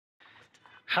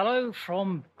Hello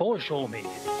from Borjomi.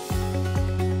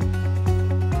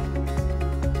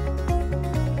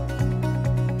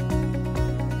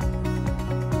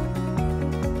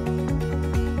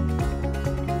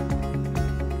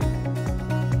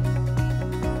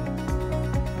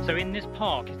 So in this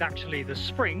park is actually the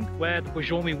spring where the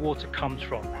Borjomi water comes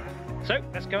from. So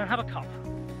let's go and have a cup.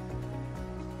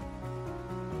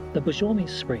 The Borjomi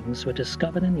springs were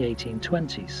discovered in the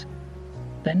 1820s.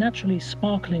 Their naturally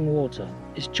sparkling water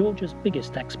is Georgia's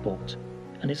biggest export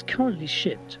and is currently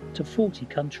shipped to 40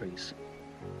 countries.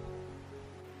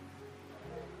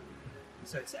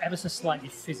 So it's ever so slightly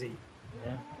fizzy,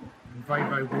 yeah, and very,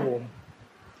 very warm.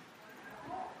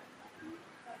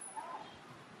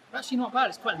 Actually not bad,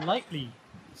 it's quite lightly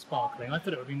sparkling. I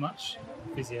thought it would be much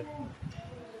fizzier.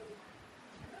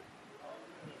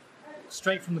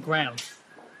 Straight from the ground.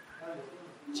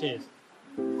 Cheers.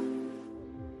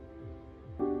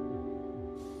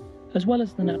 As well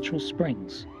as the natural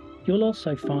springs, you'll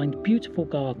also find beautiful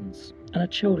gardens and a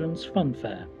children's fun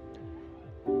fair.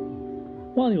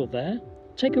 While you're there,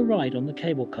 take a ride on the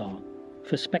cable car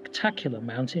for spectacular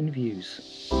mountain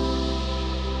views.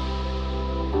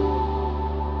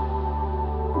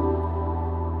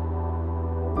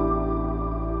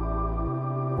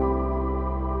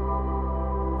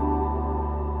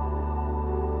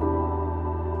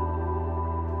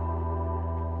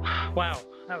 Wow,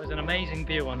 that was an amazing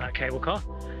view on that cable car,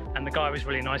 and the guy was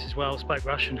really nice as well, spoke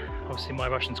Russian. Obviously my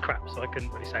Russian's crap, so I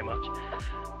couldn't really say much.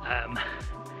 And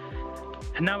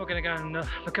now we're going to go and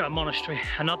look at a monastery,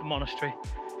 another monastery.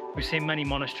 We've seen many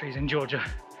monasteries in Georgia,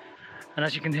 and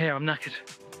as you can hear, I'm knackered.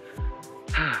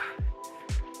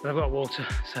 But I've got water,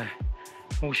 so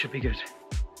all should be good.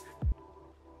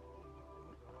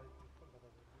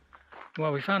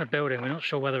 Well, we found a building. We're not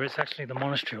sure whether it's actually the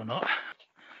monastery or not,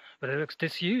 but it looks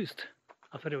disused.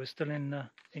 I thought it was still in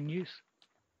use.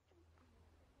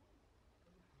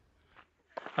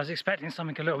 I was expecting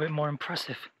something a little bit more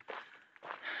impressive.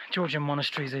 Georgian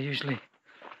monasteries are usually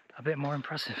a bit more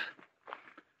impressive.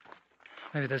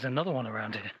 Maybe there's another one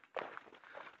around here.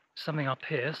 Something up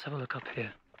here. Let's have a look up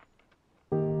here.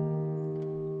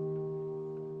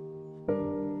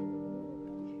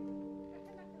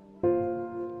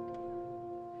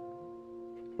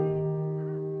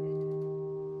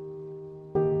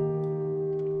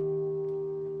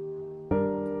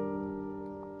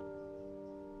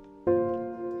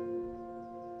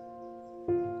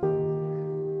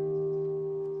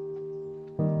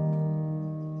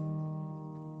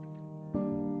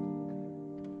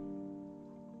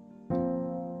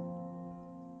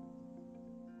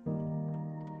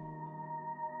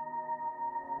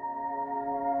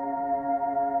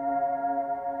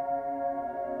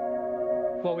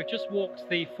 Well, we've just walked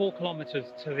the 4 kilometers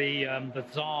to the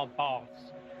Tsar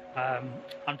baths.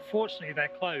 Unfortunately,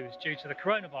 they're closed due to the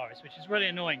coronavirus, which is really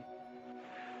annoying.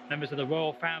 Members of the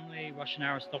royal family, Russian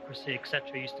aristocracy,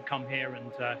 etc. used to come here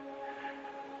and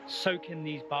soak in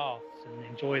these baths and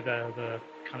enjoy the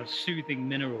kind of soothing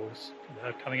minerals that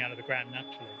are coming out of the ground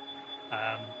naturally.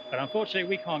 But unfortunately,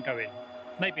 we can't go in.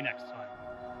 Maybe next time.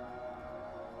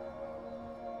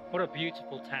 What a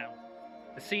beautiful town.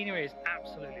 The scenery is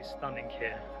absolutely stunning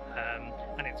here,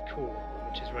 and it's cool,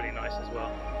 which is really nice as well.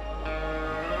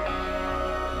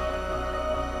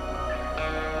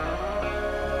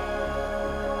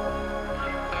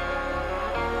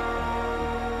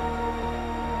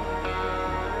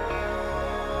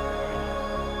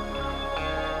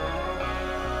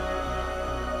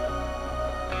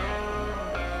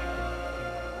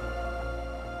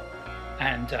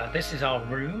 And this is our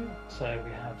room, so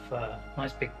we have a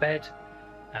nice big bed.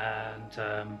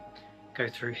 And go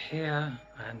through here,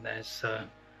 and there's a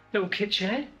little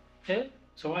kitchen here.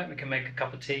 It's all right, we can make a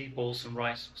cup of tea, boil some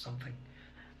rice or something.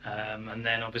 And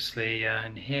then obviously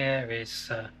in here is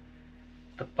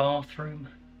the bathroom.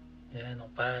 Yeah,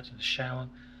 not bad, and a shower.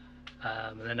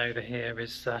 And then over here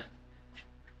is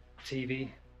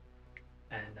TV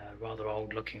and a rather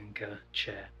old looking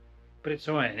chair. But it's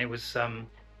all right, and it was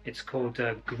it's called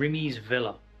Grimmy's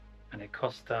Villa, and it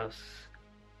cost us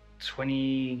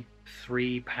 £23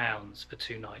 for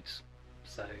 2 nights,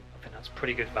 so I think that's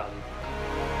pretty good value.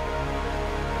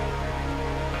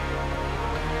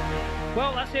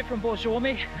 Well, that's it from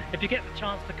Borjomi. If you get the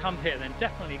chance to come here, then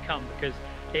definitely come, because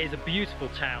it is a beautiful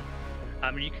town.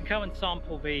 And you can come and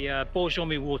sample the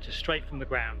Borjomi water straight from the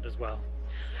ground as well.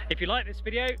 If you like this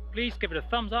video, please give it a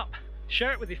thumbs up,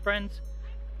 share it with your friends,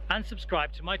 and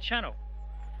subscribe to my channel.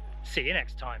 See you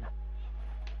next time.